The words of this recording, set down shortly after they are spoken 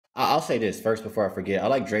I'll say this first before I forget. I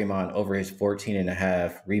like Draymond over his 14 and a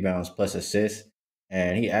half rebounds plus assists.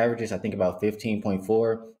 And he averages, I think, about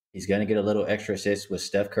 15.4. He's going to get a little extra assists with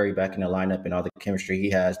Steph Curry back in the lineup and all the chemistry he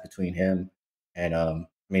has between him and,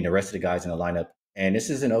 the rest of the guys in the lineup. And this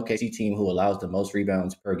is an OKC team who allows the most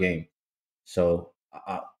rebounds per game. So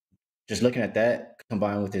just looking at that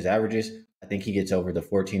combined with his averages, I think he gets over the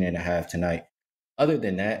 14 and a half tonight. Other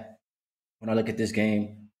than that, when I look at this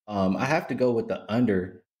game, I have to go with the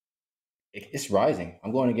under. It's rising.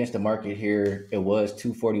 I'm going against the market here. It was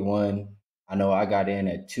 241. I know I got in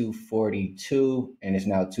at 242 and it's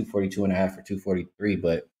now 242 and a half for 243,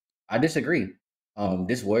 but I disagree.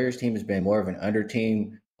 This Warriors team has been more of an under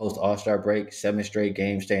team post All-Star break, 7 straight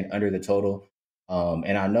games staying under the total.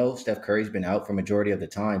 And I know Steph Curry's been out for majority of the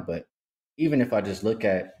time, but even if I just look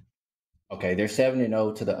at, okay, they're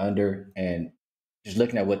 7-0 to the under, and just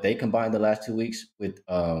looking at what they combined the last 2 weeks with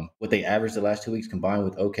what they averaged the last 2 weeks combined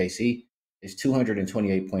with OKC, is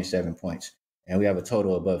 228.7 points. And we have a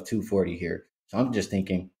total above 240 here. So I'm just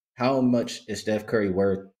thinking, how much is Steph Curry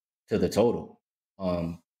worth to the total?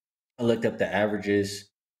 I looked up the averages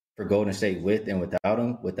for Golden State with and without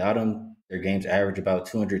him. Without him, their games average about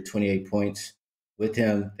 228 points. With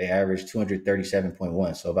him, they average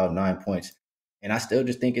 237.1, so about 9 points. And I still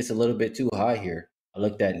just think it's a little bit too high here. I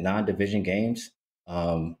looked at non-division games,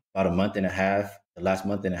 about a month and a half, the last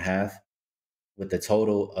month and a half, with a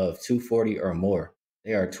total of 240 or more.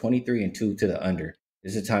 They are 23-2 to the under.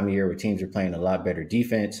 This is a time of year where teams are playing a lot better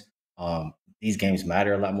defense. These games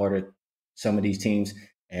matter a lot more to some of these teams.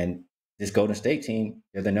 And this Golden State team,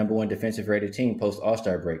 they're the number one defensive rated team post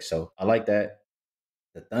All-Star break. So I like that.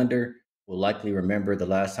 The Thunder will likely remember the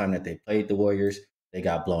last time that they played the Warriors. They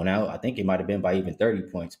got blown out. I think it might have been by even 30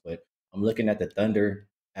 points. But I'm looking at the Thunder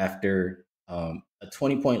after a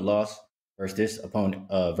 20-point loss versus this opponent,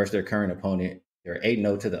 versus their current opponent. They're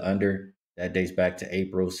 8-0 to the under. That dates back to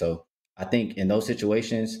April. So I think in those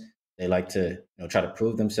situations, they like to try to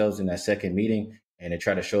prove themselves in that second meeting and they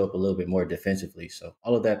try to show up a little bit more defensively. So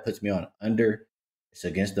all of that puts me on under. It's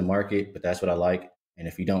against the market, but that's what I like. And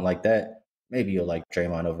if you don't like that, maybe you'll like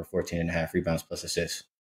Draymond over 14 and a half rebounds plus assists.